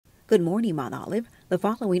Good morning, Mount Olive. The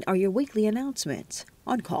following are your weekly announcements.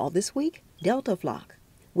 On call this week, Delta Flock,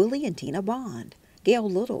 Willie and Tina Bond, Gail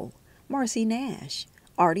Little, Marcy Nash,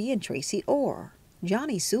 Artie and Tracy Orr,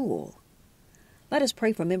 Johnny Sewell. Let us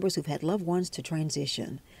pray for members who've had loved ones to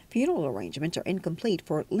transition. Funeral arrangements are incomplete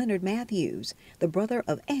for Leonard Matthews, the brother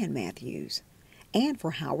of Ann Matthews, and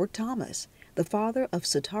for Howard Thomas, the father of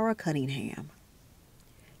Satara Cunningham.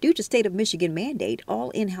 Due to state of Michigan mandate, all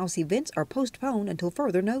in-house events are postponed until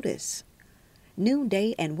further notice.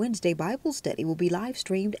 Noonday and Wednesday Bible study will be live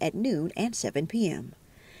streamed at noon and 7 p.m.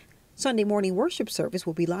 Sunday morning worship service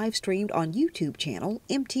will be live streamed on YouTube channel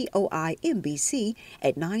MTOI MBC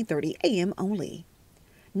at 9:30 a.m. only.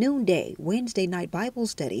 Noonday, Wednesday night Bible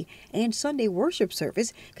study, and Sunday worship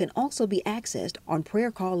service can also be accessed on prayer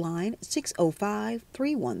call line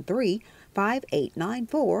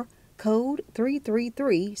 605-313-5894, code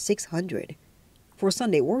 333-600. For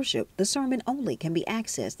Sunday worship, the sermon only can be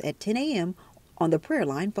accessed at 10 a.m. on the prayer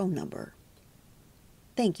line phone number.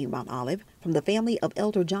 Thank you, Mount Olive, from the family of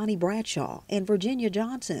Elder Johnny Bradshaw and Virginia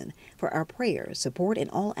Johnson for our prayers, support, and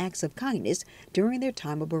all acts of kindness during their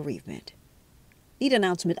time of bereavement. Need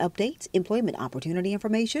announcement updates, employment opportunity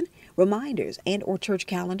information, reminders, and or church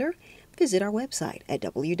calendar? Visit our website at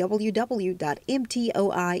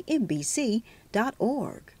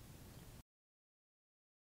www.mtoimbc.org.